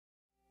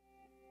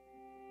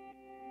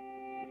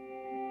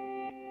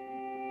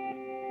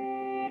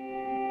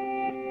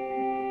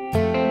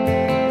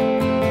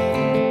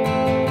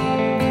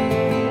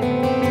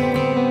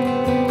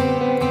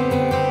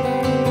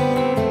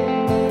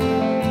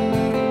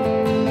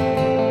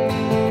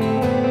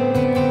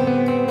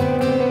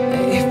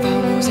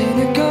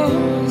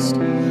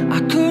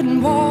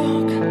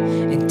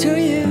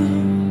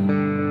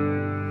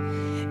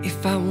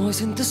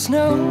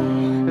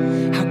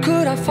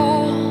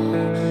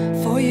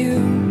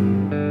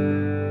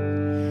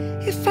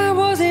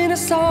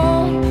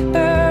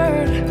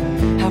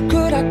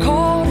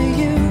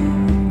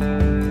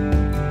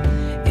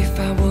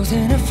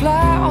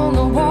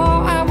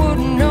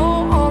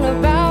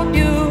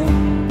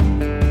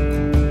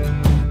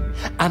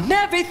I'm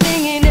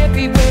everything and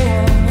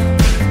everywhere.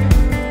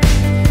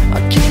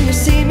 Can you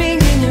see me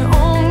in your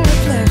own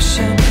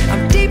reflection?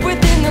 I'm deep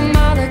within the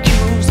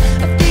molecules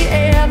of the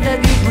air that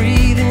you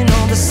breathe in,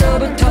 all the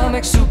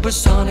subatomic,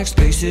 supersonic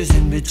spaces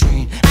in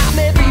between. I'm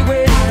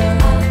everywhere.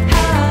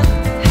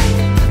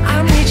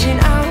 I'm reaching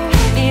out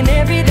in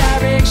every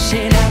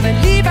direction. I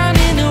believe I'm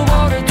in the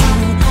water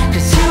too,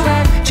 'cause you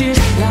act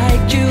just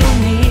like you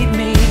need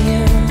me.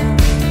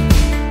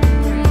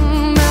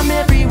 I'm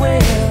everywhere.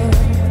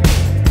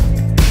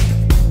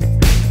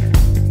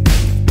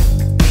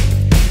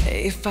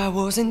 If I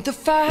wasn't the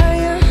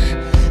fire,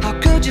 how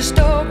could you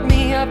stoke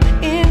me up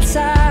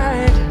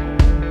inside?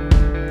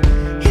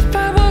 If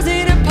I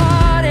wasn't a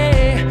party,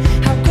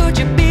 how could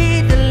you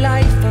be the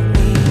life of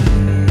me?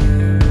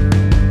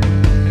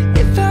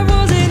 If I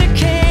wasn't a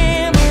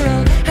camera,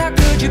 how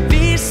could you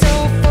be so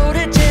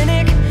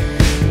photogenic?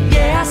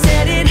 Yeah, I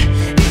said it.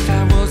 If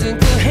I wasn't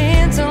the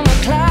hands on the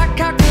clock,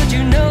 how could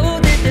you know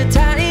that the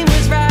time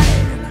was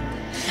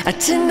right?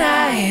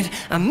 Tonight,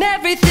 I'm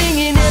everything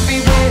and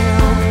everywhere.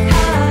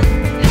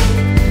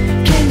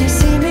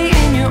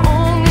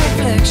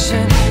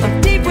 I'm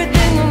deep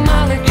within the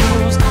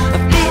molecules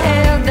of the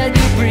air that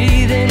you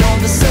breathe in, all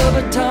the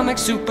subatomic,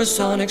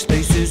 supersonic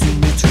spaces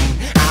in between.